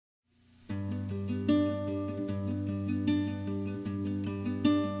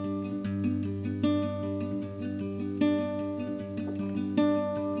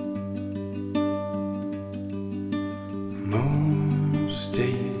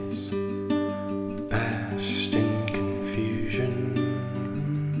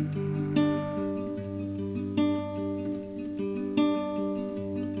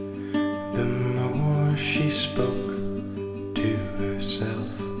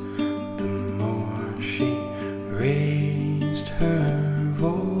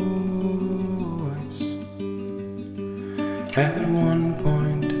At one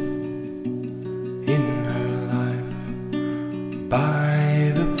point in her life,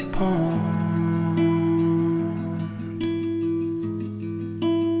 by the pond,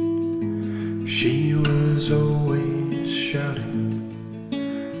 she was always shouting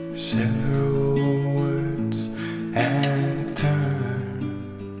several words at a time.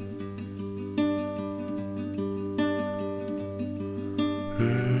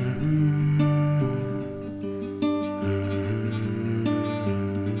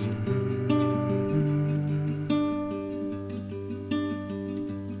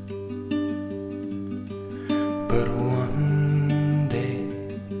 But one day,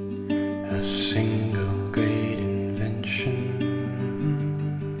 a single great invention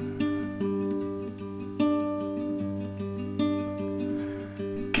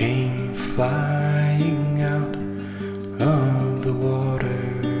came flying out of the water.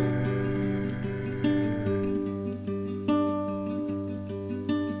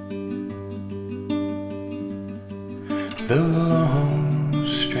 The long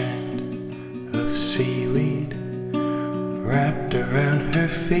strand of seaweed wrapped around her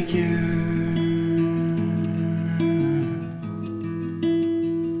figure,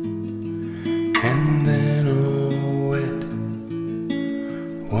 and then all wet,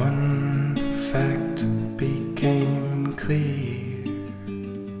 one fact became clear.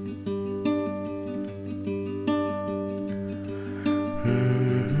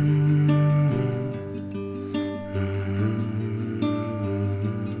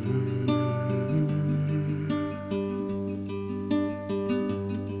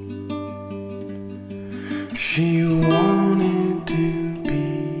 She wanted to be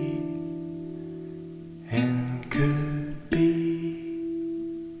and could be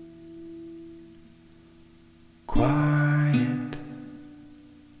quiet,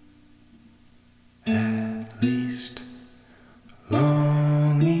 at least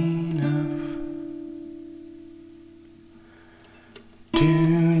long enough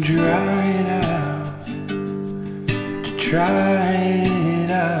to dry it out, to try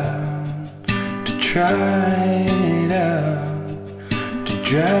it out, to try it out, to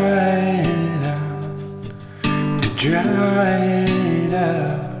dry it out, to dry it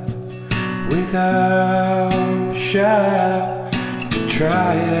out without shout, to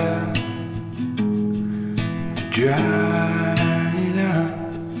try it out, to dry it out,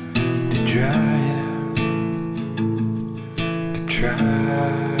 to dry it out, to try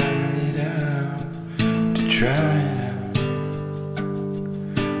it out, to try it out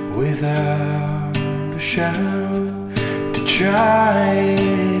without a shout, to try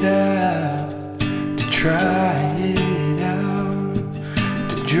it out, to try it out,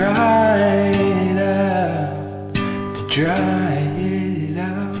 to dry it out, to dry